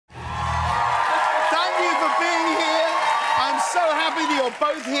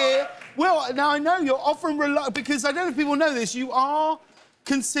you're both here. Well, now I know you're often because I don't know if people know this, you are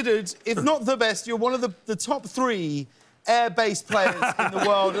considered, if not the best, you're one of the top 3 air-based players in the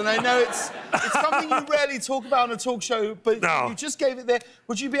world, and I know it's something you rarely talk about on a talk show, but you just gave it there.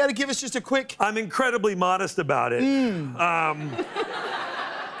 Would you be able to give us just a quick... I'm incredibly modest about it.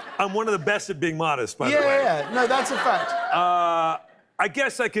 I'm one of the best at being modest, by the way. Yeah, no, that's a fact. I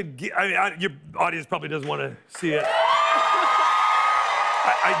guess I could... your audience probably doesn't want to see it.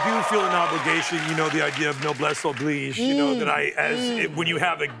 I do feel an obligation, you know, the idea of noblesse oblige, you know, that when you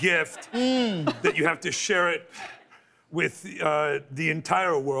have a gift, that you have to share it with the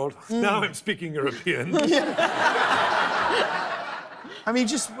entire world. Now I'm speaking European. I mean,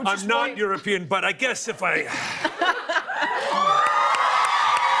 I'm not European, but I guess if I...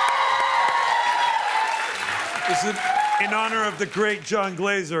 This is in honor of the great John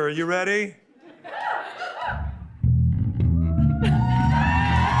Glazer. Are you ready?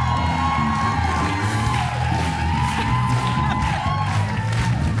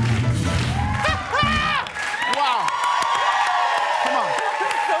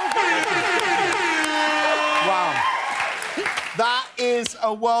 That is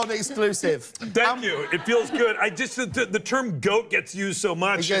a world exclusive. Thank you. It feels good. The term goat gets used so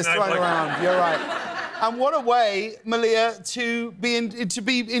much. It gets thrown around. You're right. And what a way, Melia, to be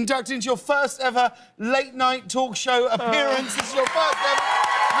inducted into your first ever late-night talk show appearance. This is your first ever.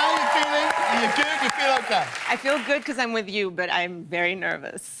 How are you feeling? Are you good? You feel OK? I feel good because I'm with you, but I'm very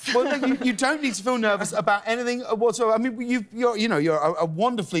nervous. Well, no, you don't need to feel nervous about anything whatsoever. I mean, you're a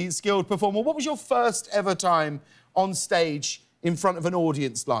wonderfully skilled performer. What was your first ever time on stage in front of an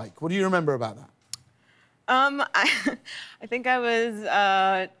audience like? What do you remember about that? I think I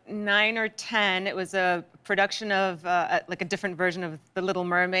was 9 or 10. It was a production of like a different version of The Little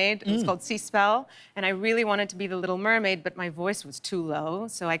Mermaid. It was called Sea Spell, and I really wanted to be the Little Mermaid, but my voice was too low,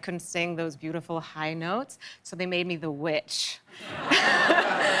 so I couldn't sing those beautiful high notes. So they made me the witch,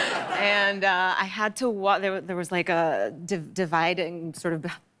 and I had to walk. There was like a dividing sort of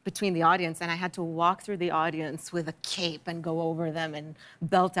between the audience, and I had to walk through the audience with a cape and go over them and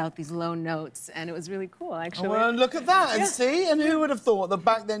belt out these low notes, and it was really cool, actually. Oh, well, look at that, and see? And who would have thought that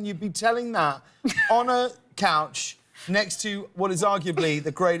back then you'd be telling that on a couch next to what is arguably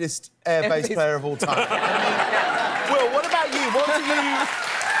the greatest air-based player of all time? I mean, Will, what about you?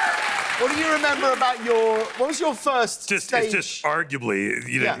 What do you remember about what was your first stage? It's just arguably,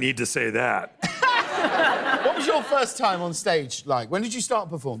 you didn't need to say that. What was your first time on stage like? When did you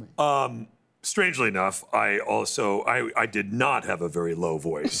start performing? Strangely enough, I did not have a very low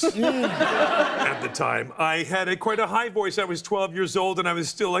voice at the time. I had quite a high voice. I was 12 years old, and I was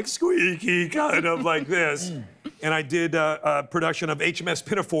still like squeaky, kind of like this. And I did a production of HMS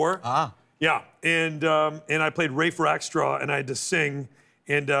Pinafore. Yeah, and I played Rafe Rackstraw, and I had to sing.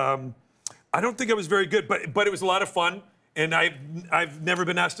 And I don't think I was very good, but it was a lot of fun. And I've never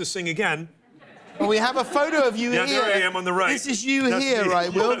been asked to sing again. Well, we have a photo of you here. Yeah, there I am on the right. This is you here,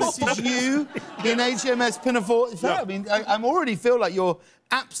 right, Will? This is you in HMS Pinafore. I mean, I already feel like you're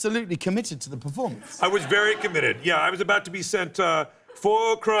absolutely committed to the performance. I was very committed. Yeah, I was about to be sent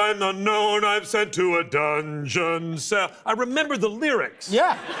for crime unknown. I'm sent to a dungeon cell. I remember the lyrics.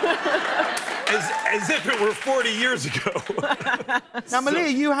 Yeah. As if it were 40 years ago. Now, Melia,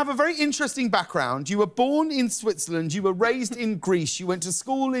 you have a very interesting background. You were born in Switzerland. You were raised in Greece. You went to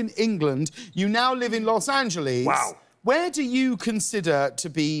school in England. You now live in Los Angeles. Wow. Where do you consider to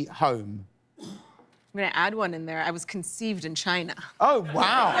be home? I'm going to add one in there. I was conceived in China. Oh,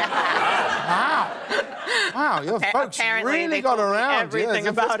 wow. Wow. Wow, your folks really got around. Everything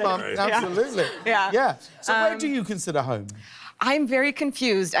about it. Absolutely. Yeah. So where do you consider home? I'm very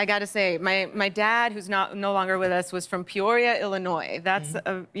confused, I gotta say. My dad, who's no longer with us, was from Peoria, Illinois. That's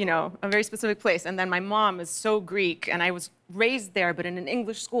a very specific place. And then my mom is so Greek, and I was raised there, but in an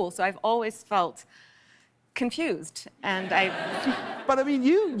English school, so I've always felt confused. And But I mean,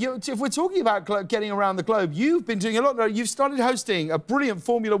 if we're talking about getting around the globe, you've been doing a lot. You've started hosting a brilliant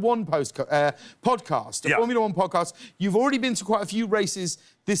Formula One podcast, Formula One podcast. You've already been to quite a few races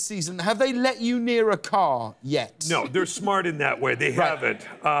this season. Have they let you near a car yet? No, they're smart in that way. They haven't.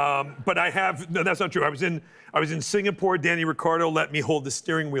 But I have. No, that's not true. I was in Singapore. Danny Ricciardo let me hold the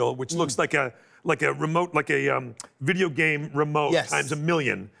steering wheel, which looks like a remote, like a video game remote times a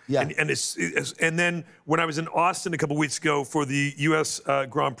million. Yeah. And then when I was in Austin a couple weeks ago for the U.S.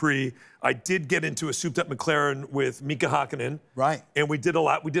 Grand Prix, I did get into a souped-up McLaren with Mika Hakkinen. Right. And we did a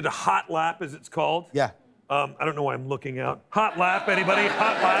lot. We did a hot lap, as it's called. Yeah. I don't know why I'm looking out. Hot lap, anybody?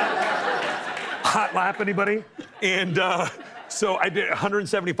 Hot lap? Hot lap, anybody? And so I did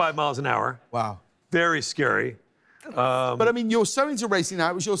 175 miles an hour. Wow. Very scary. But I mean, you're so into racing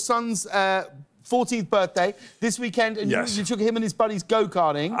now. It was your son's 14th birthday this weekend, and you took him and his buddies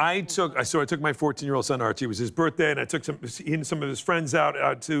go-karting. I took my 14-year-old son Archie. It was his birthday, and I took he and some of his friends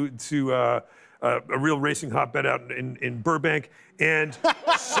out to a real racing hotbed out in Burbank, and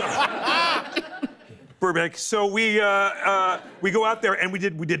Burbank. So we go out there and we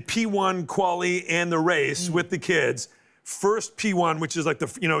did P1 quali and the race with the kids. First P1, which is like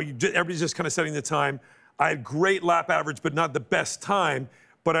everybody's just kind of setting the time. I had great lap average, but not the best time.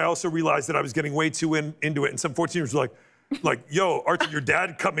 But I also realized that I was getting way too into it, and some 14-year-olds were like, "Yo, Archie, your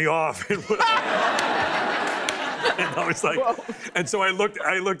dad cut me off." And I was like, whoa. And so I looked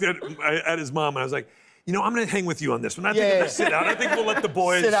at his mom, and I was like, you know, I'm going to hang with you on this one. I think I'm going to sit out. I think we'll let the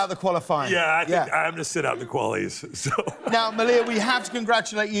boys sit out the qualifying. Yeah, I think I'm going to sit out the qualies. So now, Melia, we have to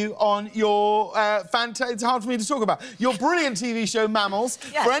congratulate you on your fantastic. It's hard for me to talk about your brilliant TV show, Mammals.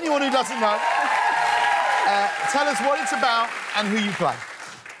 Yes. For anyone who doesn't know, tell us what it's about and who you play.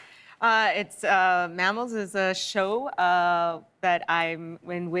 Mammals is a show that I'm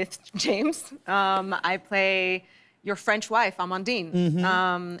in with James. I play your French wife,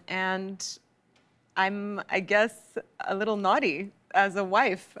 Amandine, and I'm, I guess, a little naughty as a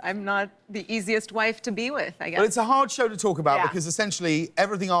wife. I'm not the easiest wife to be with, I guess. Well, it's a hard show to talk about because essentially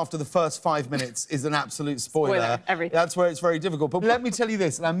everything after the first 5 minutes is an absolute spoiler. Everything. That's where it's very difficult. But let me tell you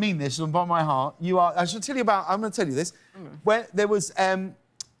this, and I mean this from the bottom of my heart. I should tell you about, I'm going to tell you this. Where there was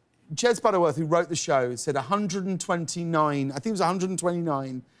Jez Butterworth, who wrote the show, said 129, I think it was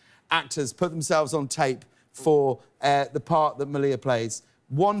 129 actors put themselves on tape for the part that Melia plays.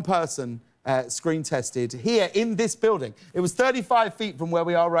 One person screen tested here in this building. It was 35 feet from where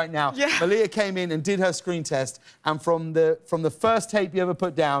we are right now. Yeah. Melia came in and did her screen test, and from the first tape you ever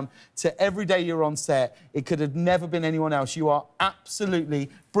put down to every day you're on set, it could have never been anyone else. You are absolutely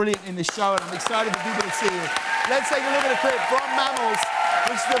brilliant in this show, and I'm excited for people to see you. Let's take a look at a clip from Mammals,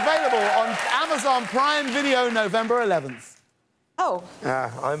 which is available on Amazon Prime Video November 11th. Oh.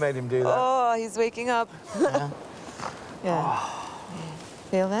 Yeah, I made him do that. Oh, he's waking up. Yeah.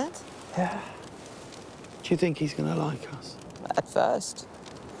 Feel that? Yeah. Do you think he's gonna like us? At first.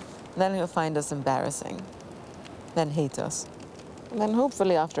 Then he'll find us embarrassing. Then hate us. And then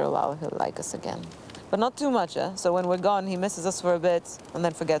hopefully after a while he'll like us again. But not too much, eh? So when we're gone, he misses us for a bit and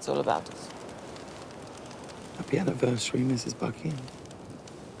then forgets all about us. Happy anniversary, Mrs. Buckingham.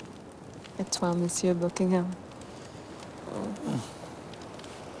 Et toi, Monsieur Buckingham.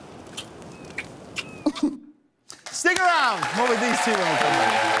 Stick around. More with these two when we come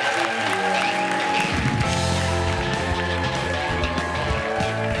back.